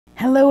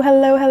Hello,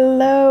 hello,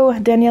 hello.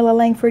 Daniela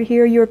Langford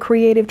here, your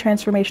creative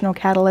transformational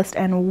catalyst,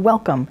 and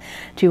welcome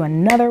to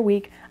another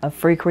week of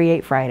Free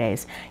Create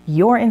Fridays,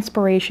 your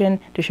inspiration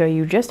to show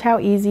you just how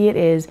easy it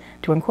is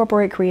to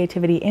incorporate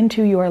creativity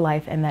into your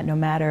life, and that no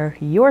matter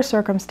your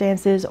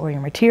circumstances or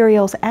your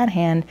materials at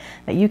hand,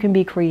 that you can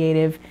be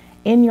creative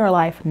in your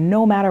life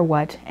no matter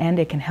what, and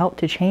it can help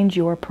to change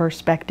your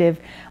perspective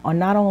on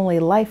not only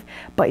life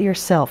but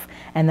yourself,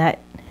 and that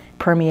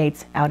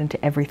permeates out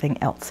into everything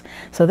else.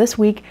 So this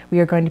week we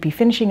are going to be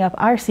finishing up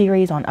our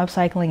series on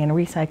upcycling and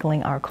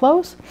recycling our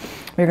clothes.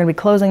 We're going to be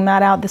closing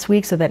that out this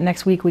week so that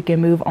next week we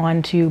can move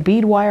on to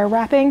bead wire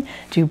wrapping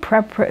to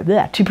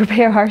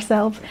prepare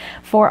ourselves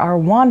for our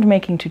wand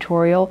making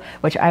tutorial,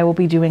 which I will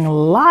be doing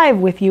live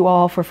with you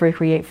all for Free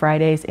Create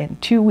Fridays in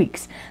 2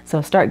 weeks.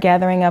 So start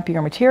gathering up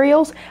your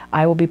materials.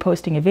 I will be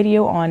posting a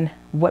video on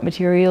what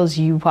materials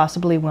you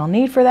possibly will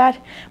need for that.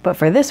 But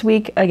for this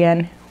week,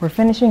 again, we're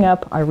finishing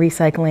up our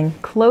recycling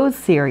clothes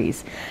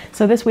series.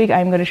 So this week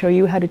I'm going to show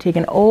you how to take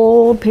an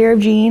old pair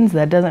of jeans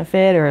that doesn't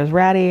fit or is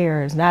ratty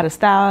or is not a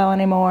style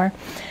anymore,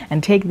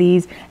 and take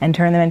these and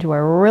turn them into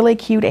a really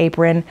cute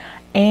apron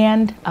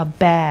and a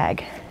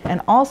bag.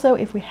 And also,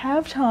 if we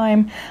have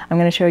time, I'm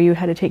going to show you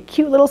how to take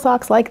cute little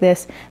socks like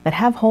this that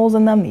have holes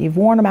in them, that you've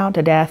worn them out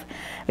to death,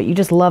 but you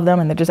just love them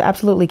and they're just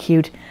absolutely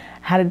cute.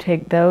 How to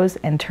take those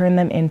and turn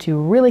them into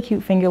really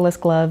cute fingerless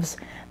gloves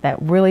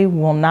that really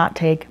will not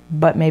take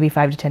but maybe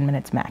 5 to 10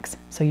 minutes max.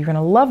 So you're going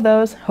to love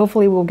those.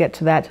 Hopefully we'll get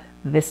to that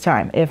this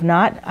time. If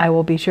not, I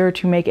will be sure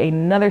to make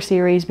another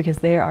series because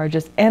there are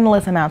just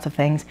endless amounts of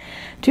things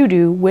to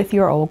do with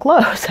your old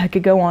clothes. I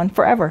could go on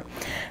forever.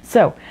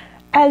 So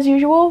as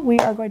usual, we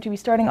are going to be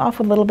starting off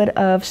with a little bit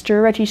of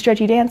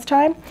stretchy dance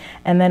time,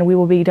 and then we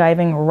will be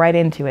diving right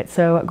into it.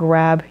 So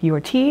grab your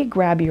tea,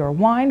 grab your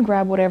wine,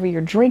 grab whatever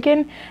you're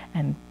drinking,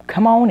 and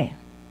come on in.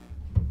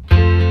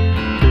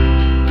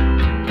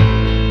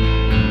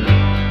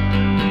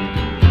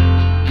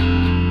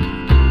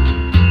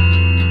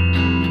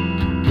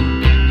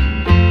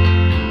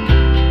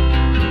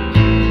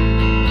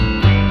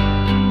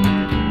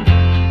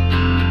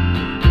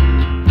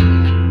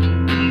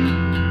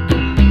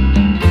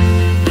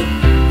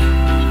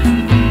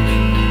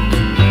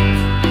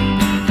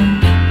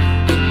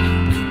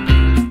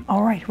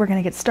 We're going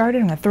to get started.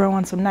 I'm going to throw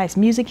on some nice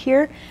music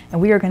here,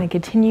 and we are going to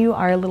continue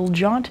our little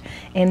jaunt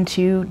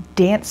into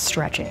dance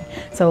stretching.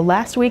 So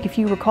last week, if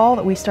you recall,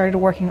 that we started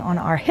working on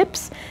our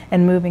hips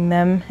and moving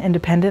them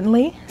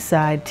independently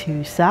side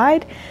to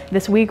side.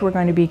 This week we're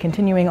going to be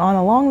continuing on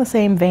along the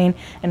same vein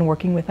and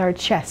working with our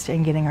chest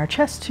and getting our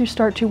chest to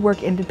start to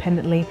work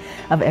independently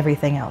of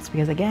everything else,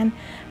 because again,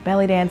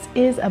 belly dance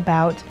is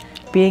about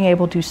being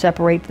able to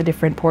separate the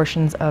different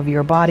portions of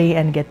your body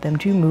and get them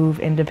to move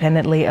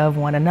independently of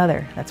one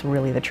another. That's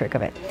really the trick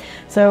of it.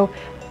 So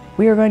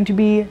we are going to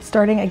be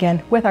starting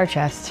again with our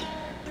chest,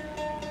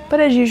 but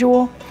as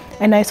usual,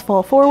 a nice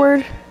fall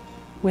forward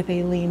with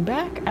a lean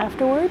back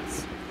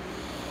afterwards.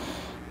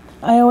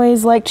 I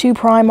always like to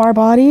prime our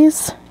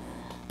bodies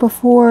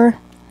before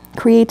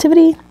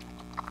creativity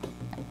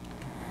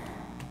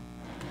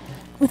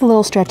with a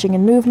little stretching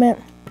and movement.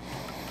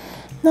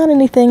 Not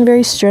anything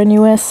very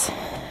strenuous,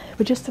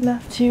 but just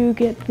enough to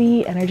get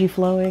the energy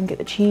flowing, get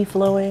the chi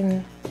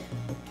flowing,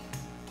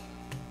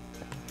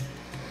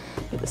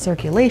 get the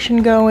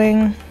circulation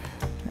going.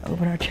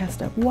 Open our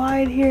chest up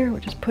wide here. We're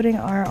just putting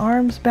our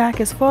arms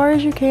back as far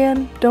as you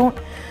can. Don't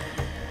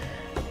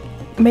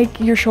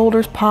make your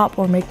shoulders pop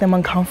or make them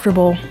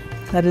uncomfortable.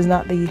 That is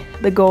not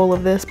the goal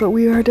of this, but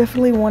we are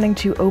definitely wanting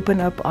to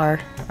open up our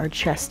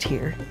chest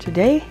here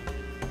today.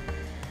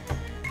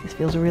 This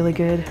feels really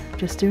good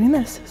just doing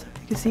this. So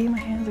you can see my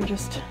hands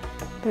are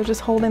they're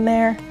just holding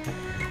there.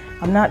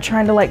 I'm not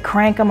trying to like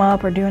crank them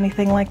up or do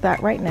anything like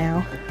that right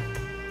now.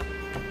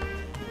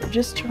 We're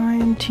just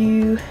trying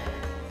to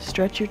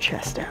stretch your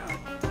chest out.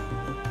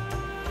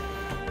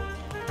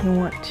 You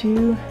want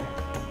to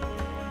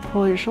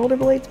pull your shoulder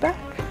blades back,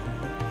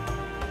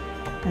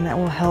 and that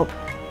will help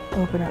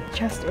open up the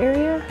chest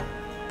area.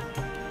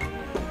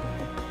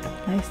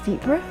 Nice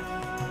deep breath.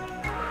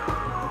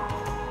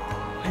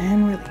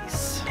 And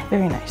release.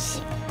 Very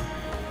nice.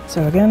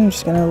 So again, I'm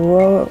just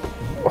gonna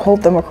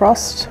hold them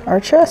across our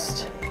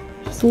chest,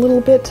 just a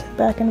little bit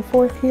back and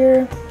forth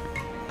here,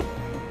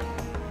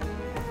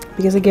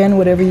 because again,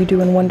 whatever you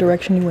do in one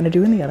direction, you want to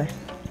do in the other.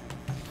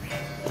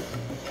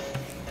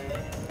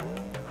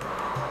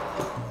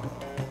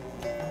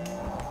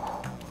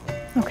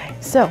 Okay,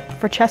 so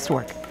for chest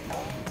work,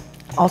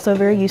 also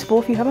very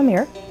useful if you have a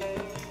mirror,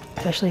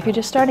 especially if you're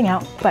just starting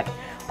out, but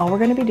all we're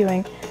going to be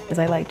doing is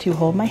I like to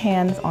hold my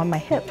hands on my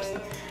hips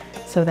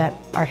so that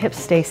our hips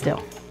stay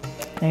still.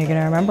 Now you're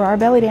going to remember our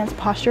belly dance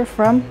posture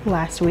from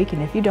last week,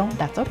 and if you don't,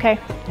 that's okay.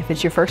 If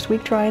it's your first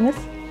week trying this,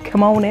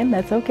 come on in,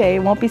 that's okay. It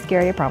won't be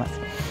scary, I promise.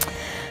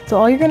 So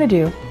all you're going to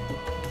do,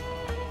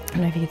 I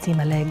don't know if you can see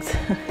my legs,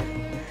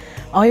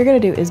 all you're going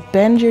to do is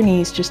bend your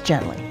knees just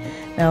gently.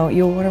 Now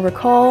you'll want to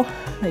recall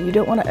that you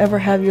don't want to ever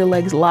have your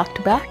legs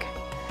locked back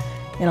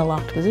in a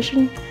locked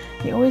position.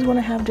 You always want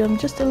to have them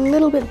just a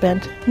little bit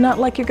bent, not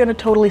like you're going to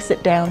totally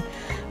sit down,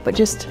 but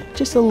just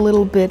a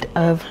little bit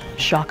of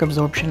shock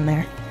absorption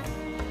there.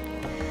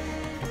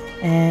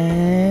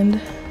 And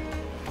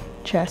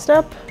chest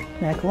up,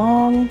 neck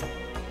long,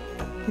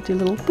 get your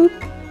little boop,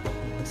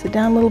 sit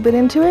down a little bit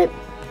into it,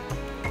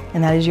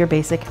 and that is your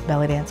basic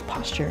belly dance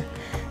posture.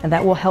 And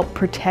that will help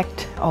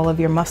protect all of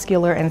your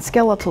muscular and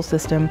skeletal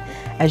system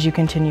as you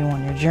continue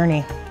on your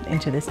journey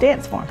into this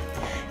dance form.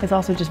 It's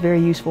also just very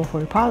useful for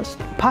your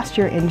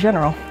posture in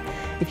general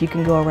if you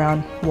can go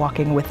around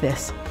walking with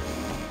this.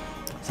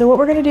 So what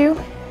we're gonna do,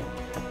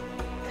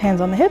 hands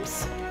on the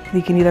hips.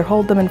 You can either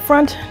hold them in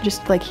front,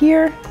 just like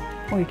here,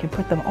 or you can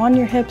put them on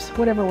your hips,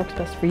 whatever works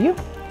best for you.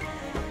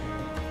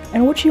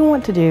 And what you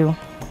want to do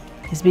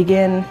is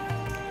begin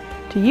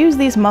to use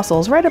these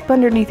muscles right up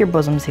underneath your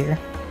bosoms here.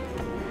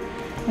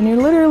 And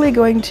you're literally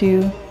going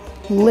to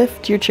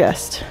lift your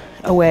chest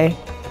away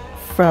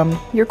from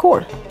your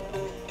core.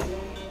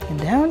 And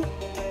down,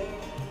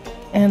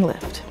 and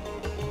lift.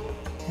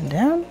 And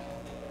down,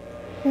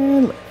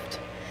 and lift.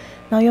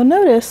 Now you'll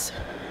notice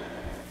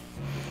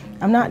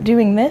I'm not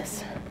doing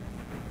this,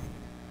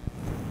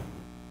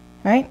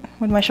 right?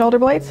 With my shoulder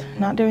blades,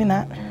 not doing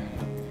that.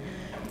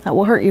 That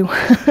will hurt you.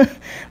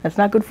 That's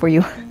not good for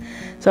you.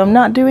 So I'm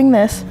not doing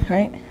this,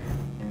 right?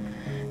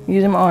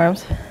 Using my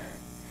arms.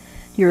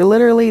 You're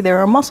literally, there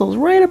are muscles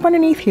right up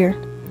underneath here.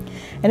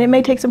 And it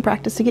may take some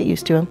practice to get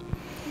used to them.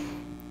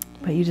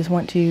 But you just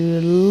want to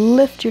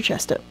lift your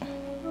chest up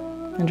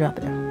and drop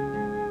it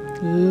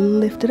down.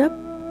 Lift it up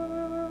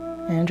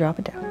and drop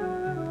it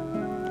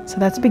down. So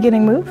that's a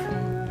beginning move.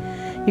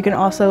 You can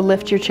also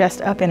lift your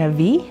chest up in a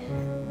V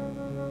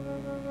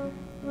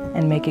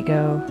and make it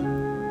go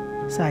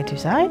side to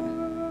side.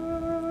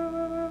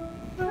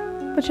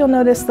 But you'll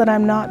notice that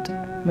I'm not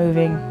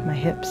moving my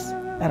hips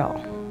at all.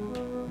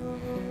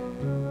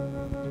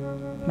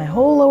 My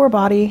whole lower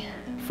body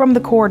from the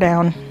core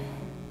down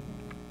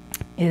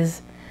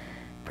is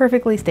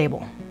perfectly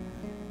stable.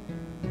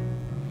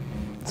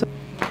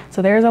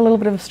 So there's a little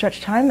bit of a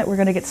stretch time that we're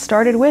going to get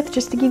started with,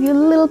 just to give you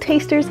little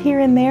tasters here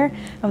and there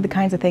of the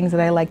kinds of things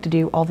that I like to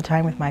do all the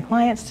time with my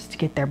clients, just to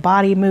get their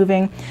body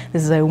moving.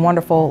 This is a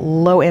wonderful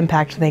low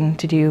impact thing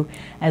to do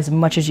as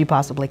much as you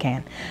possibly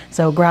can.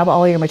 So grab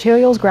all your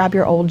materials, grab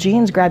your old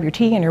jeans, grab your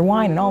tea and your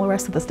wine and all the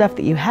rest of the stuff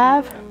that you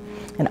have,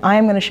 and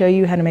I'm going to show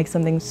you how to make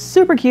something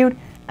super cute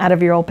out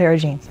of your old pair of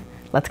jeans.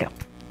 Let's go.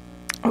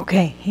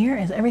 Okay, here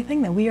is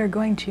everything that we are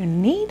going to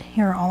need.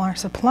 Here are all our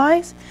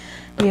supplies.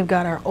 We have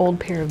got our old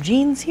pair of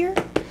jeans here.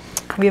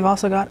 We have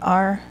also got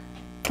our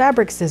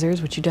fabric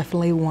scissors, which you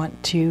definitely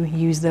want to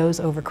use those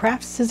over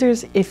craft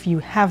scissors if you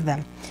have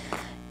them.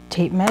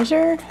 Tape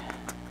measure,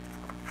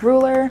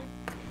 ruler,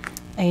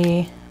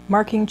 a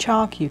marking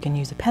chalk. You can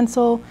use a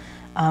pencil.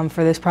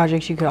 For this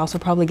project, you could also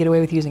probably get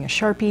away with using a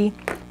Sharpie,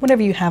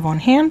 whatever you have on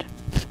hand.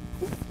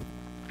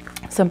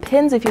 Some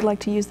pins if you'd like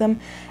to use them,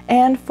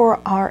 and for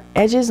our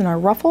edges and our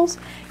ruffles,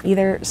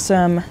 either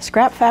some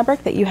scrap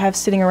fabric that you have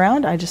sitting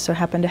around. I just so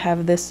happen to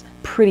have this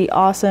pretty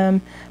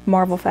awesome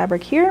Marvel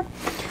fabric here,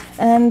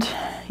 and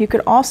you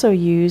could also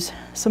use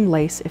some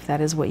lace if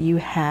that is what you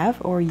have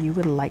or you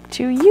would like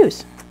to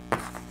use.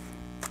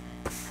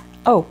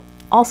 Oh,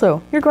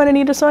 also, you're going to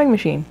need a sewing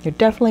machine. You're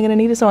definitely going to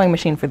need a sewing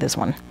machine for this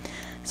one.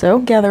 So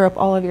gather up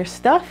all of your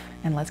stuff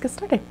and let's get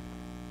started.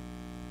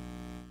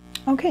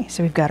 Okay,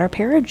 so we've got our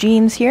pair of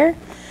jeans here.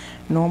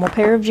 Normal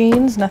pair of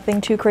jeans,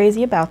 nothing too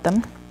crazy about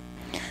them.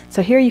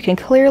 So here you can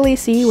clearly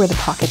see where the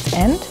pockets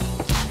end.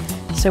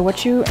 So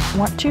what you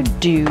want to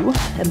do,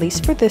 at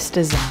least for this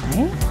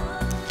design,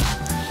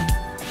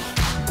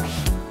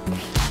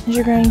 is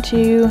you're going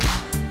to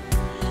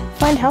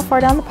find how far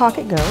down the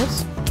pocket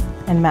goes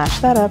and match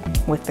that up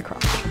with the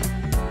crotch.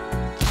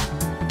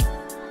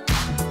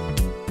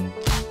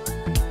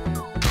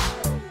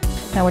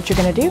 Now what you're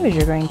going to do is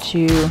you're going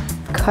to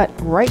cut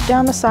right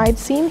down the side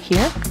seam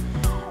here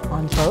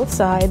on both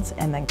sides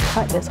and then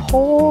cut this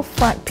whole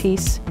front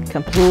piece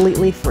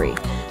completely free.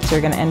 So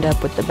you're going to end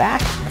up with the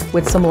back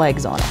with some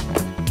legs on it.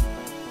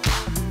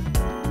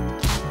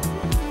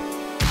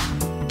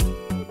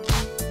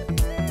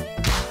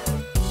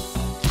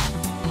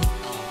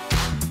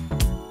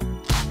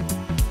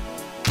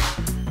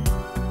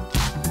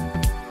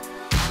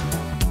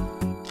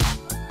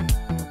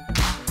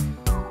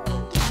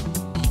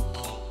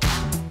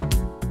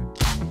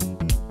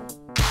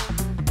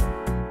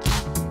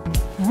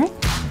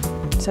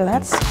 So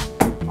that's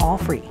all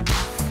free.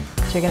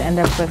 So you're going to end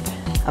up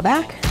with a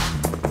back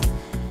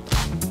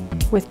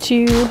with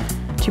two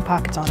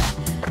pockets on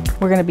it.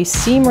 We're going to be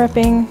seam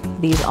ripping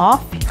these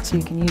off, so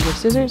you can use your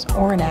scissors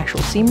or an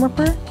actual seam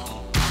ripper.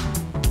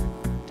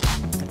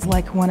 It's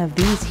like one of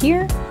these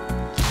here.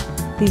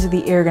 These are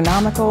the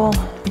ergonomical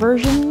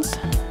versions,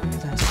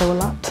 because I sew a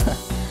lot.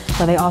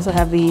 But they also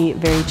have the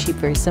very cheap,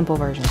 very simple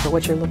version. But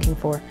what you're looking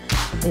for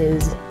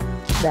is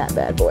that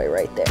bad boy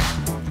right there.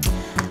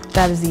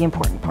 That is the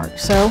important part.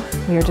 So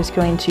we are just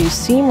going to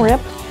seam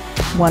rip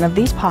one of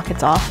these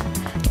pockets off.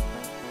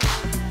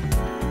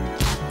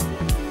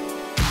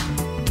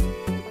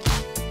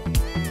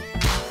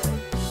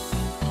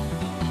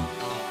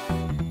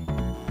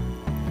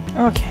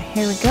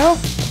 go.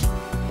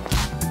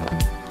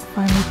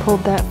 Finally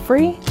pulled that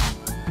free.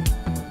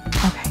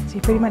 Okay, so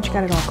you pretty much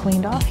got it all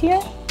cleaned off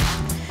here.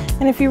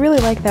 And if you really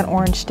like that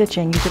orange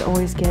stitching, you could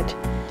always get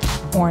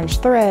orange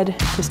thread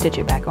to stitch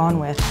it back on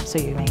with so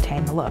you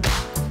maintain the look.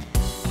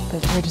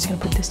 But we're just gonna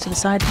put this to the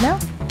side for now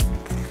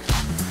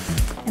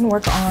and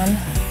work on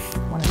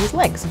one of these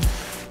legs.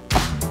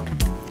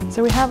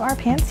 So we have our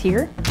pants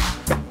here,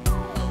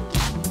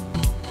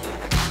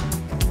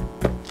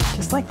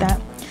 just like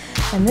that.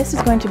 And this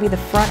is going to be the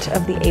front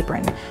of the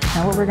apron.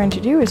 Now what we're going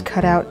to do is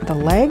cut out the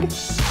leg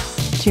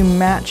to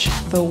match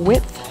the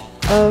width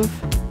of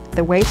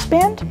the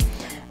waistband,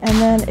 and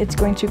then it's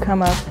going to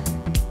come up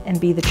and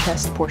be the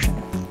chest portion.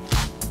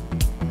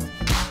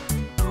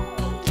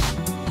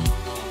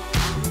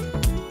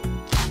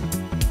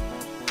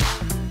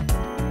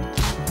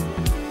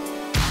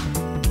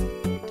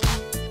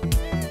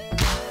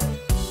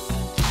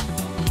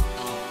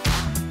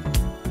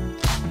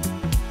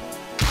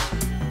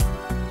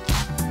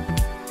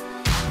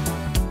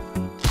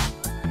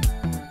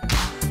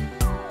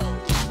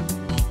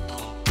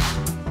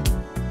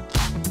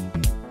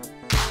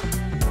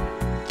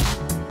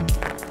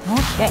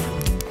 Okay,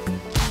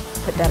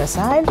 put that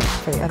aside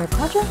for the other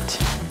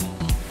project,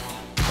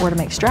 or to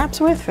make straps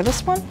with for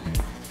this one.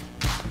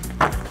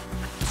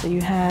 So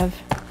you have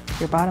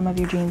your bottom of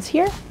your jeans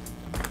here,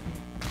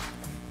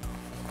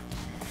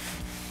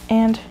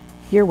 and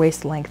your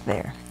waist length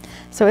there.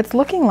 So it's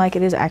looking like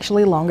it is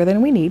actually longer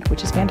than we need,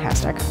 which is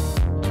fantastic.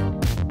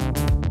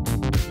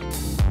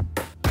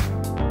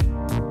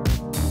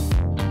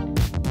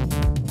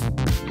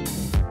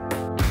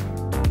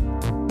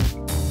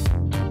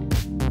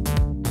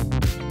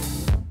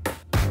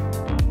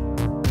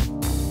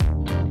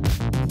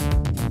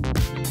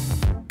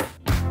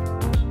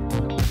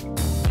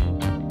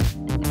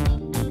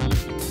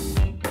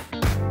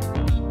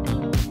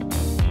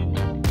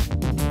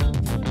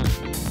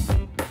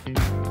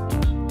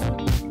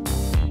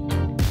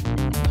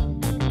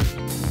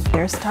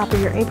 Here's the top of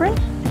your apron.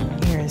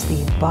 Here is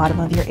the bottom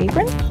of your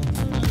apron.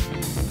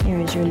 Here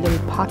is your little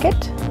pocket.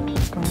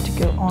 It's going to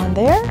go on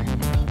there.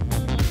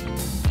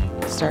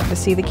 Starting to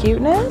see the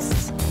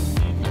cuteness.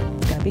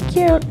 It's going to be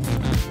cute.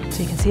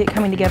 So you can see it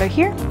coming together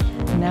here.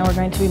 And now we're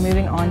going to be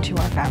moving on to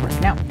our fabric.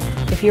 Now,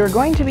 if you are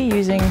going to be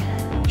using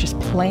just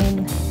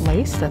plain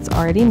lace that's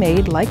already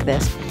made like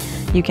this,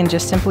 you can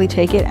just simply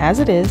take it as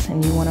it is,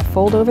 and you want to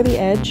fold over the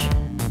edge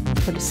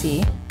for to see.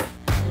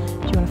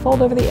 You want to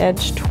fold over the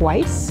edge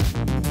twice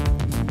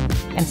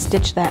and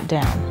stitch that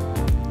down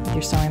with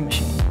your sewing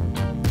machine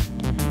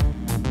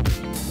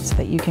so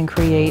that you can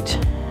create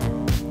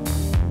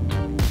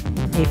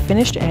a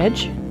finished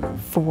edge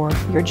for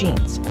your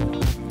jeans. Do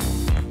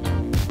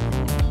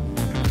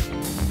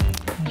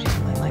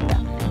something like that.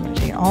 I'm going to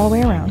take it all the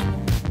way around.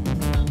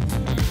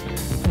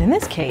 And in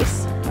this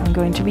case, I'm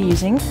going to be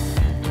using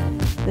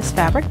this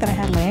fabric that I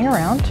had laying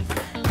around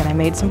that I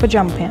made some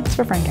pajama pants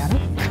for Frank out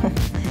of.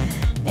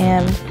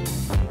 And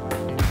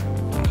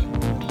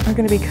we're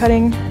going to be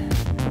cutting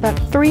about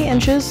 3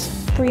 inches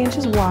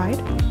wide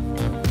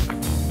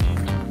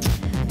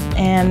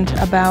and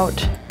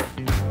about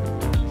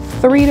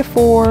 3 to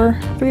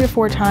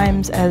 4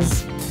 times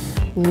as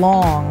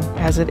long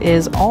as it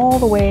is all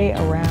the way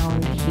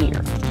around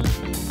here.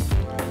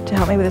 To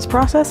help me with this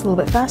process a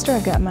little bit faster,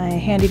 I've got my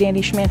handy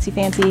dandy schmancy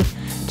fancy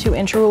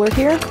 2-inch ruler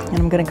here, and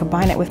I'm going to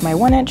combine it with my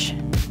 1-inch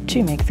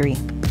to make 3.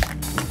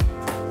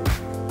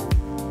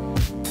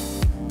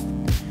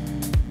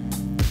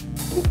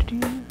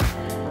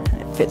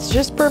 Fits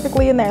just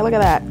perfectly in there. Look at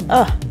that.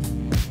 Ugh.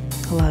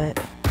 I love it.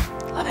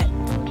 Love it.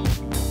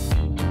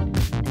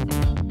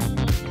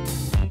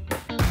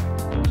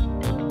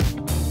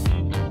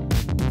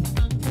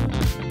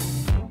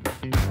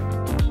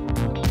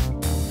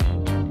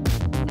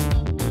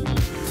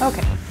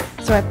 Okay,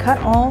 so I've cut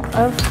all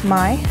of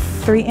my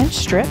 3-inch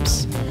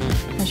strips.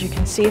 As you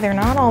can see, they're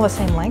not all the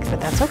same length,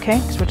 but that's okay,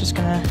 because we're just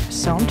gonna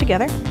sew them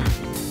together.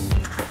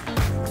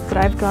 But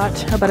I've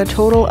got about a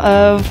total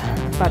of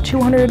about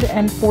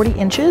 240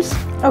 inches.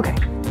 Okay,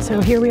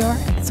 so here we are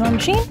at the sewing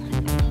machine.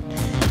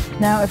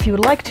 Now, if you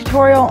would like a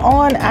tutorial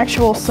on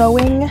actual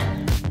sewing,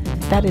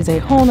 that is a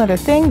whole nother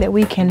thing that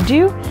we can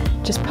do.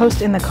 Just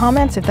post in the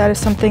comments if that is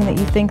something that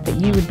you think that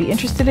you would be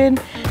interested in,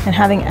 and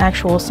having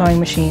actual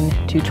sewing machine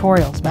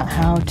tutorials about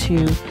how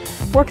to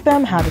work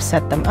them, how to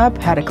set them up,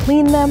 how to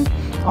clean them,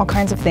 all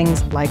kinds of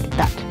things like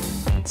that.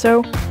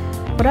 So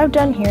what I've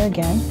done here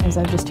again is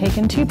I've just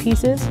taken 2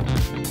 pieces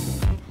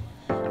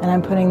and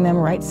I'm putting them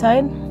right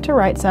side to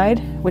right side,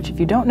 which,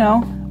 if you don't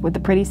know, with the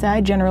pretty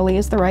side generally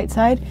is the right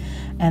side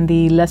and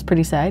the less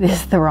pretty side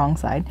is the wrong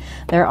side.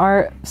 There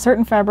are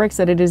certain fabrics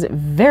that it is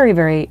very,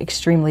 very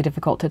extremely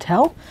difficult to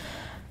tell,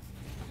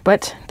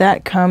 but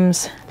that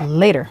comes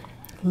later.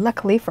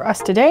 Luckily for us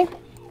today,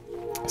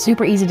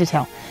 super easy to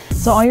tell.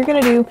 So all you're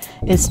gonna do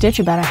is stitch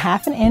about a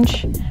 1/2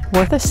 inch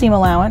worth of seam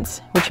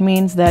allowance, which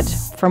means that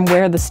from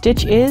where the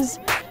stitch is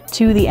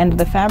to the end of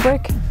the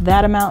fabric,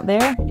 that amount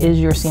there is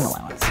your seam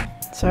allowance.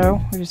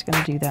 So we're just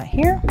gonna do that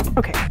here.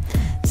 Okay,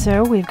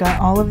 so we've got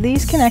all of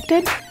these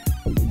connected.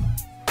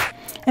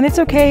 And it's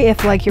okay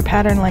if like your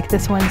pattern like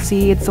this one,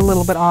 see it's a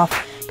little bit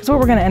off, because what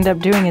we're going to end up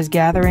doing is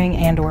gathering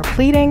and or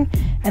pleating,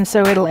 and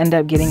so it'll end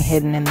up getting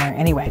hidden in there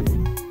anyway.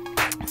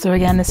 So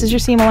again, this is your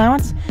seam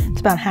allowance. It's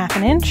about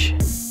 1/2 inch.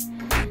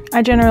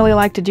 I generally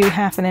like to do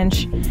 1/2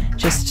 inch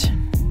just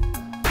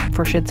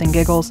for shits and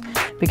giggles,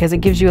 because it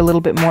gives you a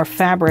little bit more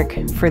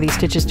fabric for these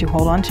stitches to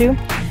hold on to.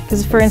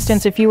 Because for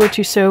instance, if you were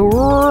to sew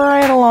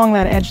right along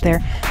that edge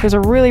there, there's a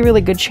really, really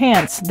good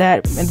chance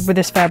that, with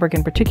this fabric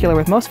in particular,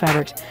 with most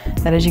fabrics,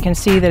 that as you can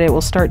see that it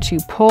will start to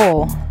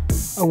pull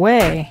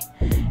away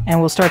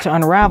and will start to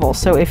unravel.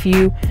 So if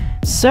you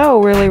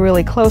sew really,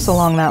 really close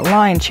along that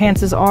line,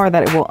 chances are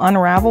that it will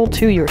unravel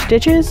to your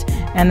stitches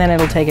and then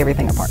it'll take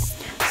everything apart.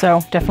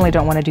 So definitely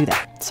don't want to do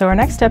that. So our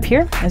next step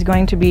here is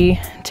going to be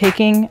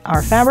taking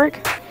our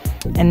fabric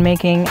and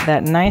making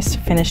that nice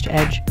finished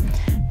edge.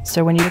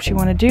 So what you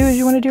want to do is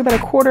you want to do about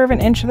 1/4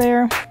 inch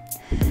there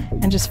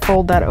and just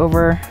fold that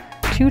over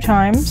 2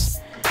 times.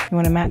 You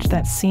want to match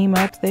that seam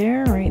up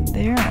there, right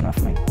there. I don't know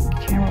if my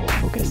camera will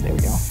focus. There we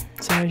go.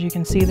 So as you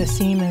can see, the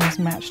seam is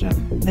matched up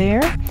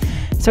there.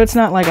 So it's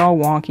not like all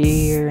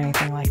wonky or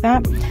anything like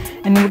that.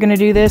 And we're going to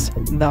do this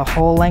the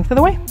whole length of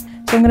the way.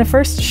 So I'm going to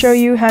first show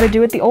you how to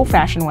do it the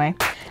old-fashioned way.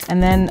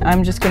 And then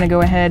I'm just going to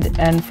go ahead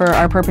and, for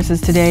our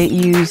purposes today,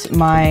 use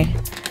my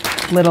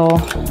little,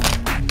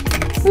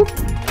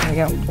 there we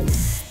go.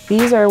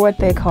 These are what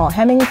they call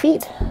hemming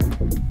feet.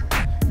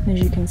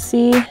 As you can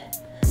see,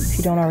 if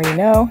you don't already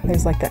know,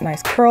 there's like that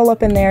nice curl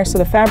up in there. So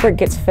the fabric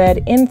gets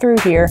fed in through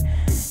here.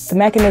 The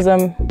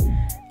mechanism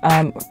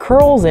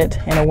curls it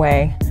in a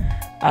way.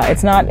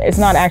 It's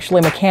not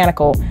actually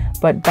mechanical,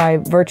 but by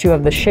virtue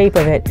of the shape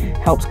of it,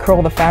 helps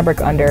curl the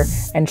fabric under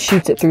and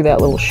shoots it through that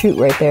little chute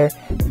right there,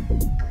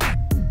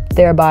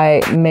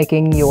 thereby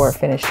making your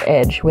finished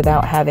edge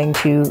without having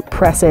to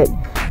press it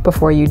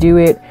before you do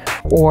it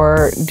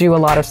or do a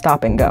lot of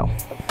stop and go.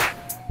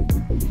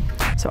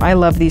 So I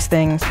love these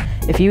things.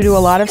 If you do a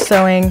lot of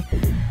sewing,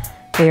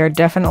 they are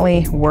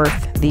definitely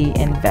worth the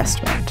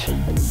investment.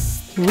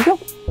 Here we go.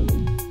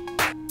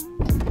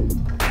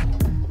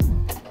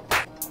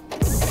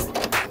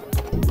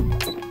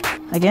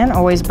 Again,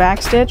 always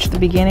backstitch the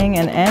beginning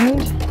and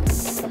end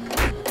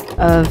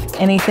of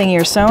anything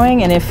you're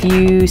sewing, and if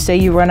you say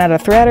you run out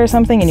of thread or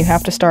something and you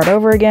have to start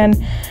over again,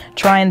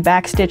 try and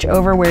backstitch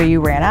over where you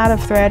ran out of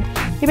thread.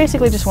 You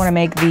basically just want to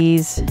make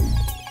these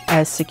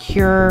as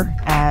secure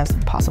as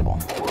possible.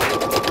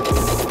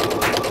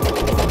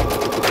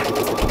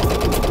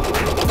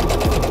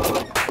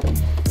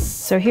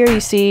 So here you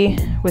see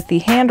with the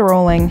hand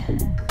rolling,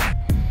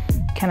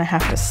 kind of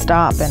have to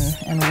stop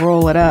and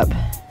roll it up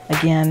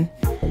again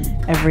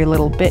every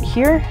little bit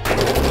here.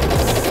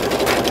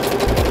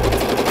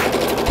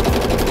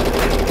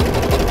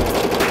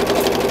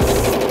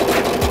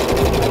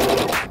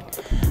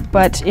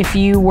 But if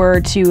you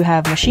were to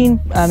have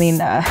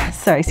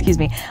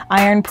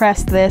iron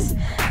press this,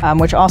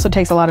 which also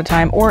takes a lot of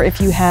time, or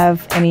if you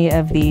have any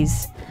of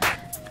these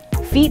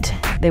feet,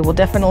 they will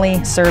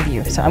definitely serve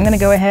you. So I'm going to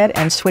go ahead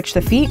and switch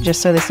the feet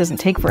just so this doesn't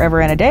take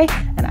forever and a day,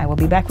 and I will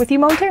be back with you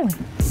momentarily.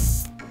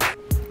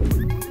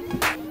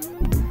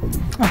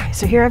 Okay,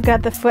 so here I've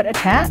got the foot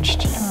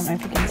attached. I don't know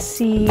if you can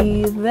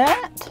see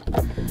that.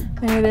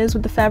 There it is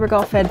with the fabric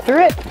all fed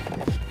through it.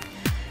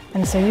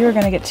 And so you're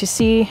going to get to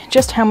see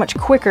just how much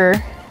quicker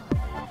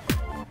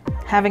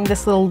having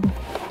this little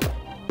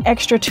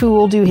extra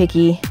tool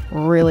doohickey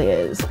really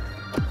is.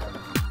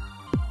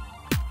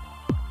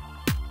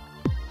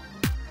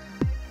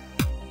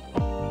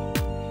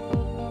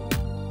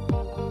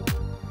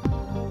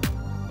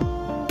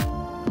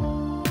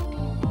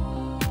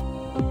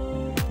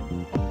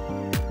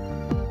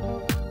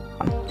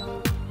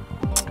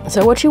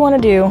 So what you want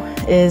to do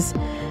is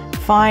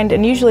find,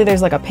 and usually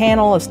there's like a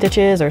panel of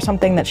stitches or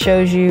something that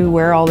shows you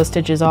where all the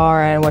stitches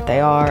are and what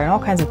they are and all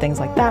kinds of things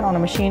like that on a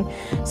machine.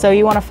 So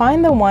you want to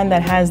find the one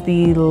that has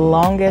the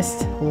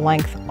longest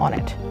length on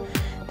it.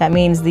 That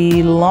means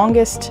the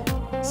longest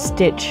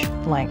stitch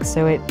length.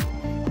 So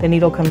the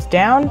needle comes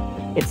down,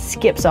 it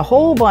skips a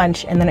whole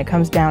bunch, and then it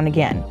comes down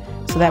again.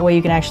 So that way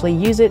you can actually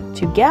use it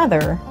to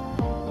gather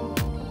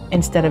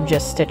instead of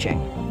just stitching.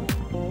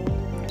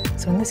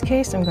 So in this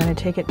case, I'm going to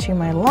take it to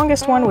my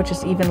longest one, which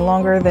is even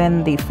longer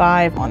than the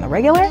 5 on the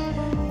regular.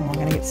 And we're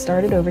going to get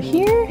started over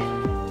here.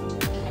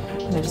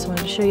 And I just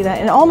wanted to show you that.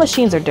 And all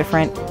machines are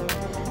different.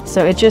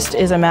 So it just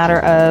is a matter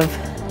of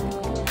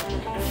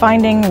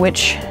finding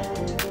which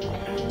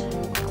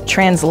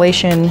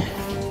translation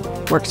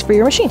works for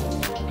your machine.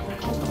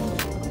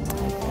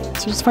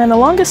 So just find the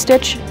longest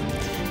stitch.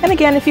 And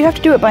again, if you have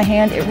to do it by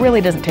hand, it really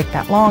doesn't take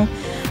that long.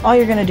 All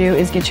you're going to do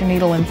is get your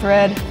needle and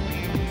thread,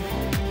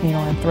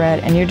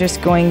 and you're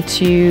just going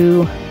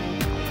to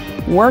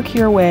work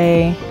your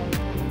way.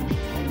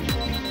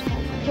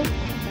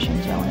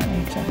 Machine's yelling at me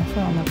because I have my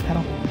foot on the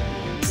pedal.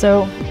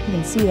 So you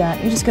can see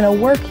that. You're just going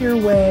to work your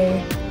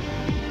way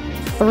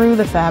through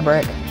the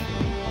fabric.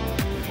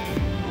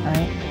 All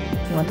right?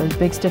 You want those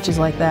big stitches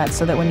like that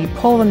so that when you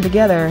pull them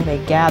together, they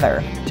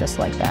gather just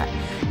like that.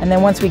 And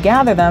then once we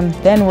gather them,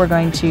 then we're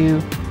going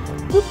to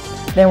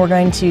Then we're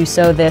going to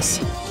sew this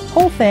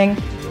whole thing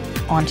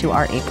onto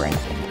our apron.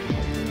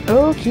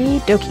 Okie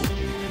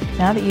dokie.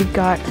 Now that you've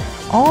got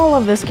all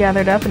of this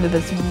gathered up into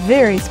this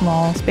very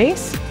small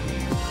space,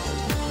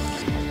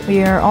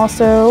 we are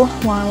also,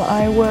 while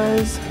I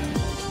was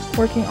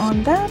working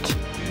on that,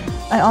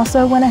 I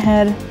also went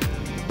ahead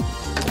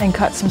and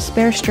cut some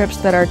spare strips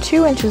that are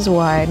 2 inches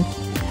wide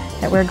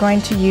that we're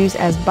going to use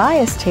as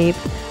bias tape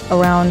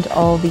around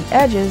all the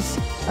edges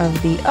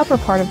of the upper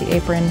part of the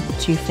apron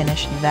to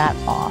finish that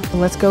off. So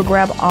let's go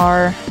grab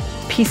our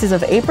pieces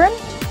of apron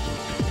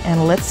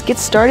and let's get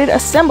started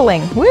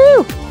assembling.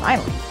 Woo!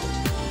 Finally.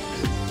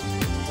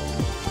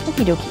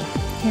 Okie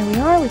dokie. Here we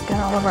are. We've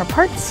got all of our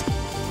parts.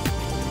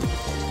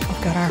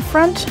 We've got our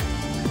front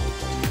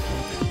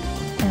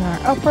and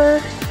our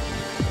upper,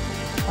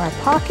 our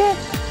pocket.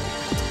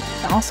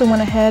 I also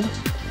went ahead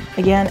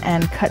again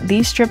and cut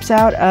these strips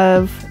out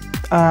of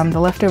the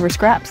leftover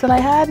scraps that I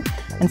had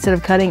instead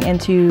of cutting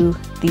into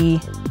the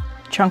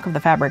chunk of the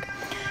fabric.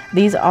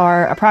 These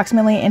are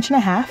approximately 1.5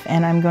 inches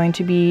and I'm going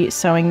to be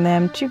sewing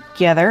them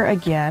together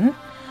again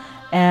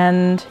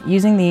and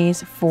using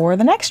these for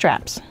the neck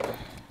straps.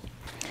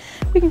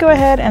 We can go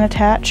ahead and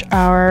attach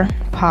our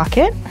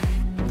pocket.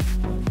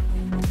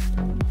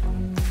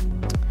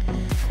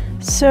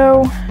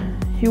 So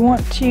you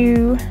want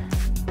to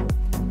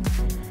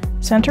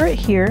center it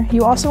here.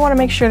 You also want to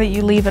make sure that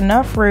you leave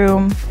enough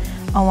room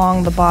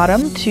along the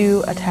bottom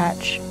to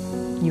attach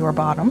your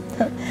bottom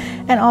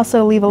and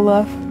also leave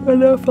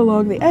enough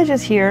along the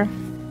edges here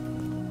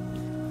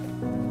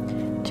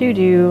to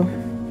do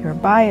your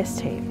bias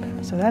tape.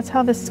 So that's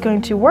how this is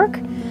going to work,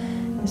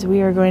 is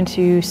we are going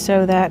to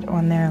sew that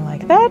on there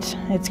like that.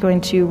 It's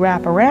going to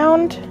wrap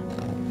around,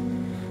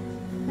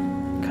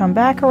 come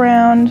back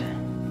around,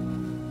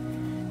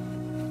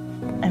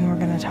 and we're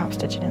going to top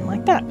stitch it in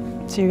like that.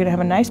 So you're going to have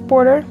a nice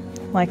border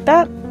like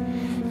that.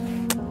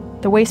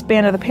 The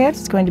waistband of the pants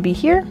is going to be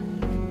here,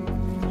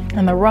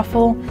 and the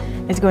ruffle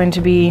is going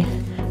to be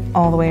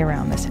all the way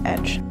around this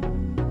edge.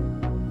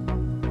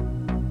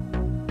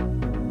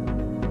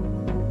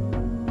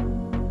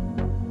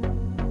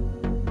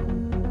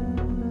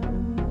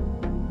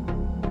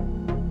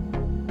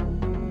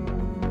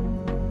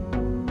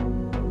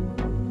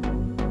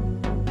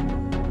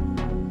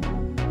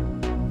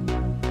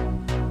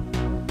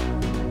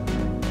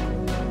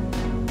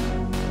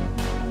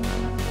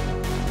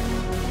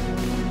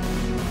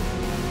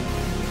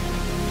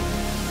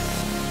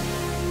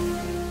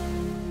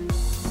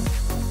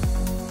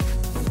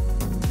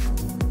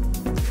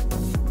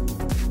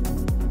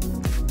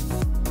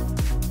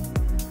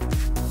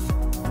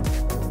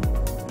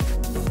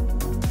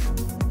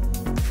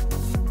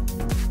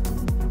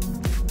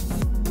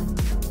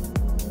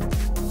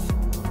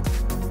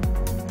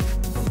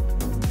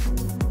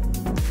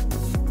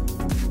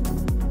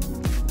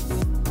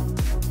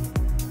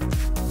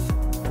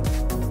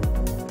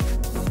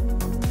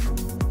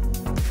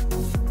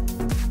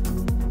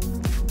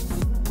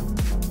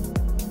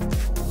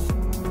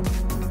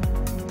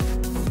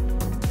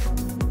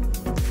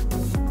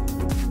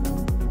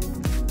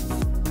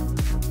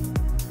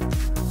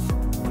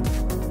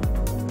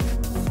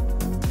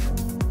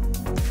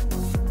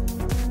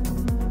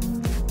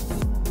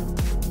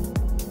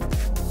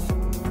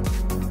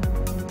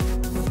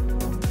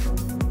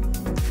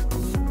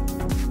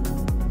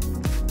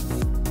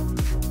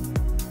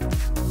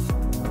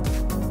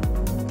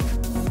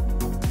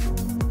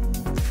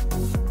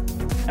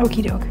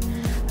 Okie doke.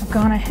 I've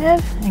gone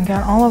ahead and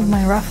got all of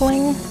my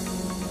ruffling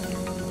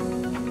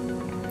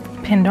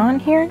pinned on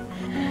here.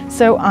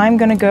 So I'm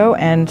gonna go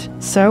and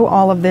sew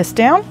all of this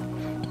down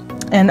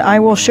and I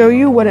will show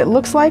you what it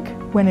looks like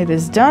when it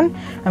is done.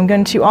 I'm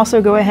going to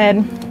also go ahead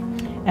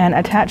and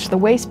attach the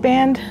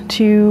waistband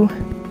to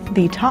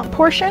the top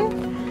portion,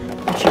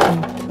 which you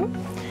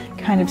can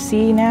kind of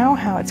see now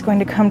how it's going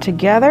to come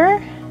together.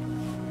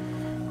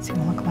 It's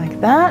gonna look like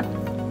that.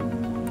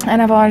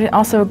 And I've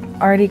also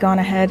already gone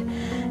ahead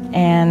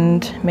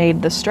and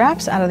made the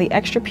straps out of the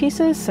extra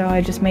pieces, so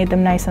I just made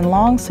them nice and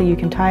long so you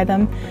can tie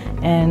them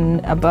in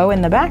a bow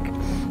in the back.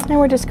 And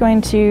we're just going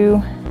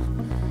to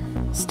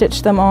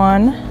stitch them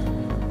on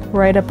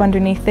right up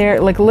underneath there.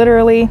 Like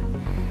literally,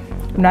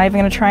 I'm not even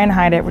going to try and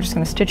hide it. We're just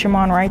going to stitch them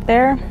on right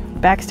there,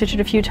 back stitch it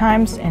a few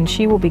times, and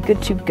she will be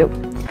good to go.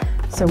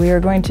 So we are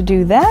going to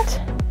do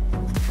that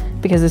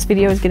because this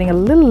video is getting a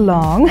little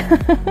long.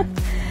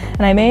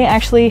 And I may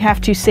actually have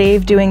to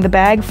save doing the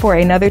bag for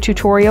another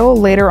tutorial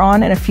later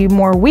on in a few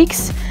more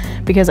weeks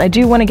because I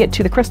do want to get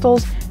to the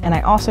crystals and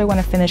I also want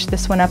to finish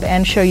this one up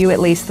and show you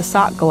at least the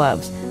sock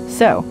gloves.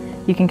 So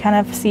you can kind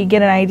of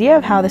get an idea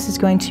of how this is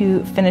going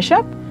to finish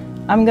up.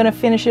 I'm going to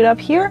finish it up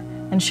here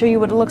and show you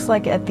what it looks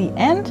like at the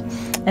end.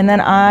 And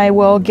then I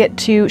will get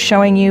to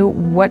showing you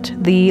what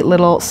the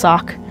little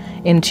sock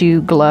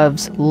into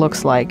gloves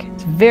looks like.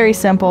 It's very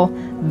simple,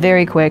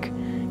 very quick.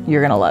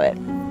 You're going to love it.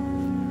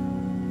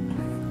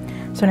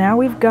 So now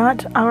we've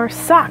got our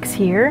socks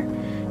here,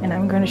 and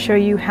I'm going to show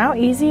you how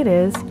easy it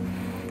is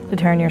to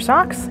turn your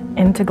socks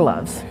into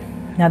gloves.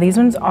 Now these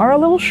ones are a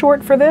little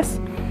short for this,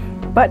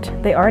 but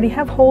they already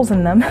have holes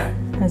in them,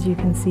 as you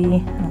can see. I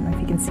don't know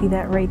if you can see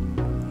that right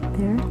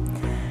there,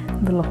 a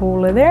little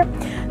hole there.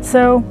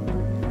 So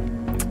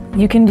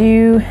you can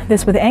do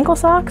this with ankle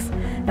socks,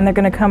 and they're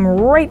gonna come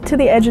right to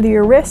the edge of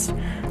your wrist,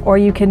 or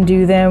you can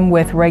do them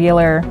with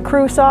regular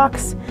crew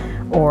socks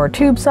or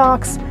tube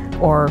socks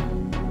or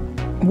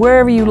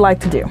wherever you like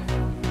to do.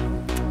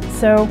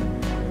 So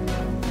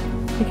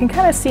you can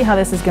kind of see how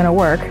this is gonna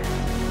work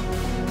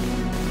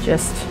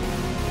just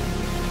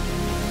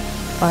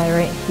by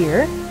right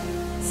here.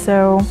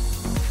 So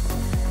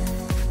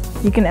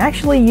you can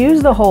actually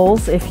use the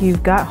holes if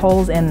you've got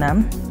holes in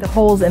them, the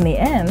holes in the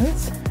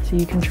ends, so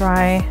you can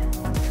try,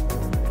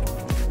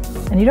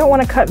 and you don't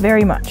want to cut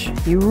very much.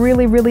 You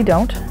really, really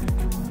don't.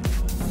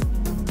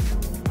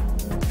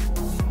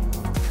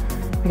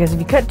 Because if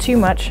you cut too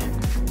much,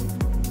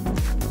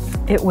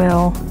 it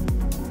will.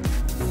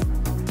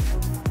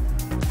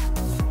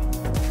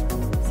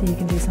 So you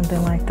can do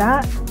something like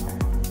that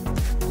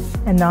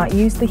and not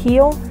use the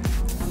heel.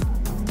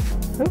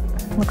 Oop,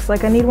 looks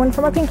like I need one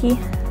for my pinky.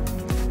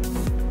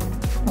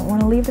 Don't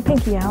want to leave the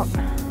pinky out.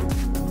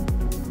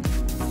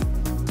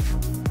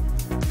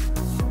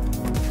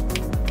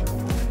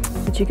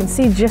 But you can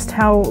see just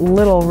how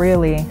little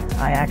really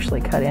I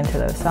actually cut into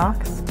those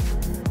socks.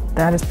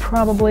 That is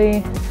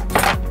probably,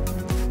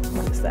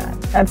 what is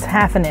that? That's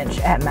 ½ an inch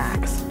at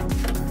max.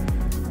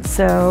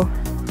 So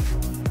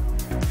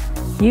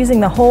using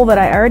the hole that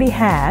I already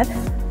had,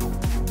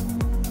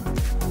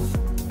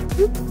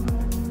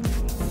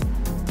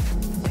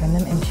 turn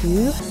them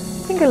into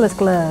fingerless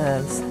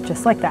gloves,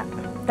 just like that.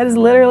 That is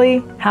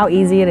literally how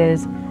easy it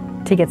is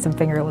to get some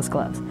fingerless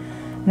gloves.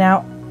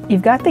 Now,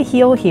 you've got the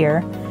heel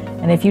here,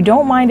 and if you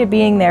don't mind it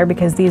being there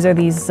because these are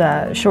these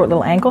short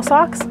little ankle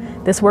socks,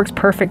 this works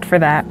perfect for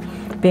that,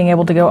 being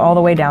able to go all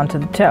the way down to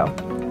the toe.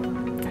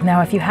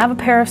 Now, if you have a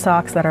pair of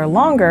socks that are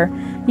longer,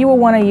 you will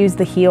want to use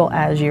the heel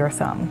as your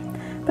thumb.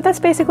 But that's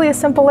basically as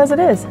simple as it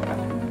is.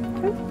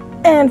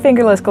 And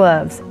fingerless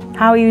gloves.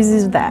 How easy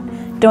is that?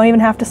 Don't even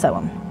have to sew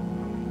them.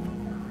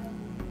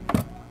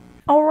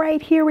 All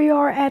right, here we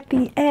are at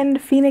the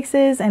end,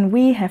 Phoenixes, and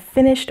we have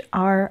finished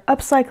our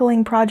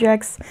upcycling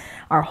projects,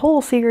 our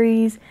whole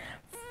series,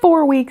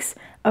 4 weeks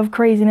of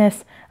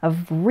craziness,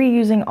 of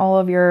reusing all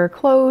of your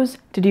clothes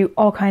to do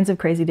all kinds of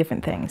crazy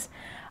different things.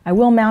 I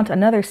will mount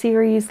another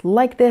series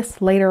like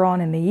this later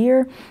on in the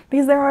year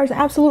because there are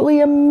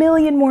absolutely a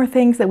million more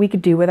things that we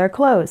could do with our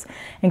clothes,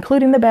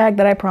 including the bag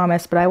that I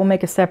promised, but I will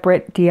make a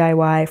separate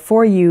DIY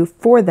for you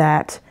for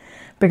that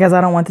because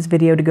I don't want this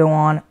video to go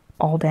on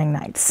all dang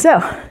night. So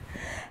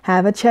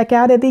have a check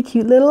out at the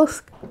cute little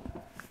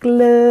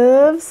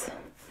gloves.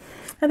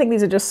 I think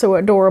these are just so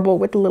adorable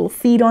with the little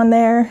feet on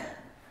there.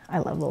 I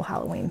love little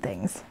Halloween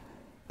things.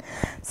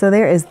 So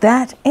there is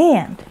that,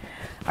 and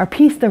our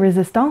piece de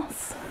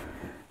resistance,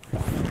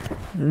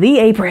 the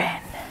apron.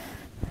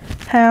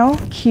 How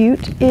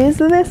cute is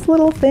this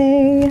little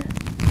thing?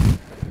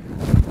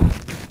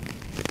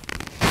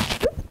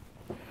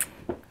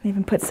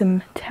 Even put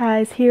some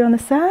ties here on the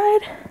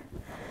side.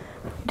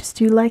 Just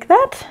do like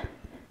that.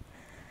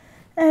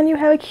 And you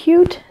have a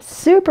cute,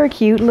 super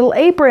cute little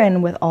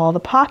apron with all the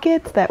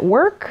pockets that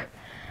work.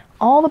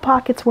 All the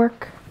pockets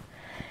work.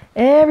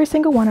 Every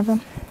single one of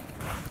them.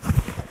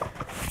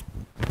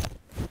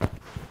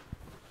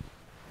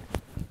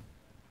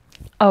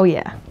 Oh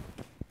yeah.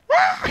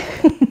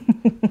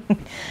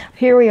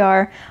 Here we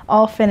are,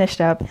 all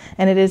finished up,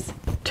 and it is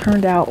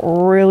turned out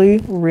really,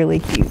 really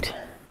cute.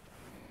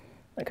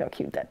 Look how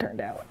cute that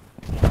turned out.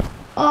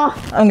 Oh,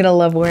 I'm gonna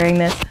love wearing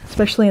this,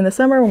 especially in the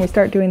summer when we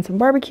start doing some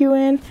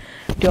barbecuing,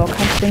 do all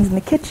kinds of things in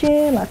the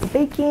kitchen, lots of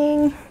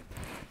baking.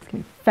 It's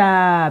gonna be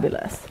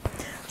fabulous.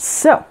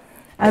 So,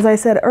 as I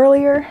said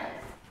earlier,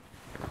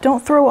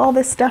 don't throw all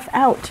this stuff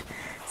out.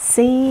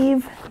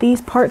 Save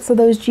these parts of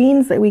those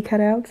jeans that we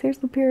cut out. Here's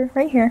the pair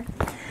right here.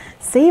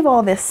 Save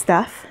all this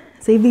stuff.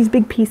 Save these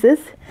big pieces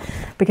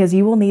because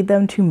you will need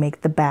them to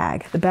make the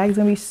bag. The bag's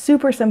gonna be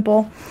super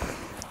simple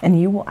and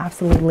you will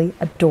absolutely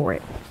adore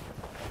it.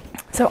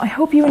 So I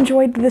hope you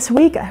enjoyed this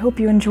week. I hope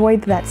you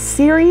enjoyed that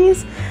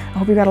series. I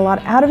hope you got a lot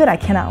out of it. I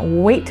cannot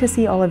wait to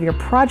see all of your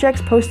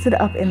projects posted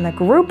up in the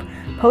group.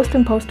 Post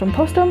them,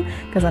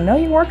 because I know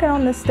you're working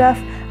on this stuff.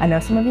 I know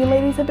some of you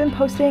ladies have been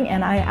posting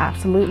and I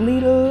absolutely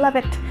love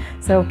it.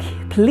 So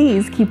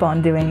please keep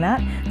on doing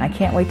that. I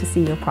can't wait to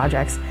see your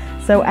projects.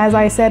 So as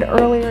I said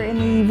earlier in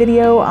the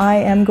video, I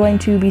am going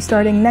to be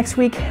starting next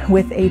week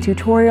with a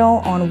tutorial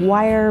on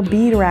wire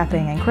bead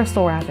wrapping and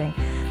crystal wrapping,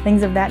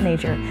 things of that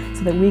nature,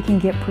 so that we can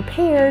get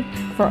prepared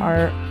for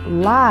our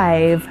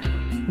live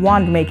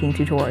wand making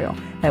tutorial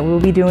that we will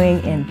be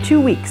doing in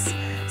 2 weeks.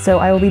 So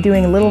I will be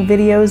doing little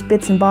videos,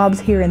 bits and bobs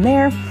here and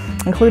there,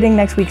 including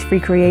next week's Free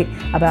Create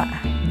about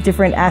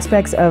different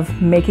aspects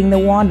of making the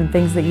wand and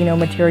things that, you know,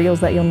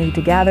 materials that you'll need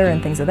to gather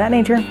and things of that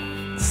nature.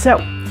 So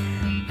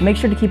make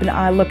sure to keep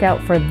an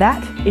lookout for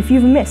that. If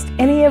you've missed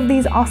any of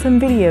these awesome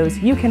videos,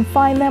 you can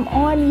find them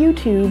on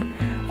YouTube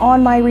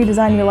on my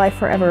Redesign Your Life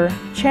Forever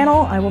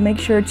channel. I will make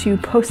sure to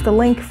post the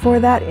link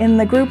for that in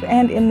the group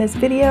and in this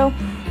video.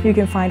 You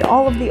can find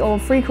all of the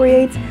old free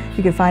creates.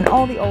 You can find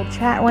all the old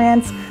chat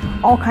rants,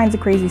 all kinds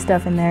of crazy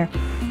stuff in there.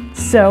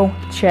 So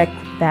check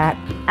that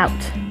out.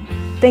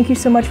 Thank you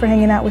so much for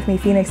hanging out with me,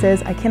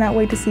 Phoenixes. I cannot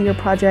wait to see your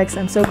projects.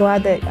 I'm so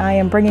glad that I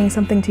am bringing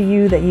something to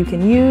you that you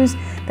can use,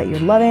 that you're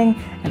loving,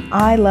 and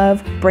I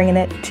love bringing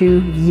it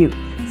to you.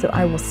 So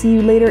I will see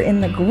you later in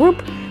the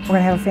group. We're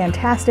gonna have a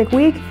fantastic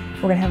week.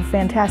 We're gonna have a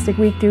fantastic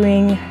week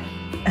doing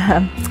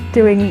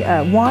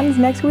wands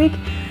next week.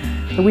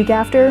 The week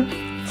after,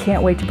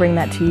 can't wait to bring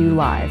that to you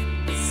live.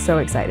 So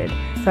excited.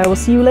 So I will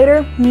see you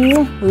later.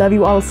 Love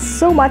you all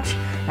so much,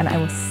 and I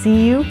will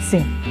see you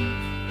soon.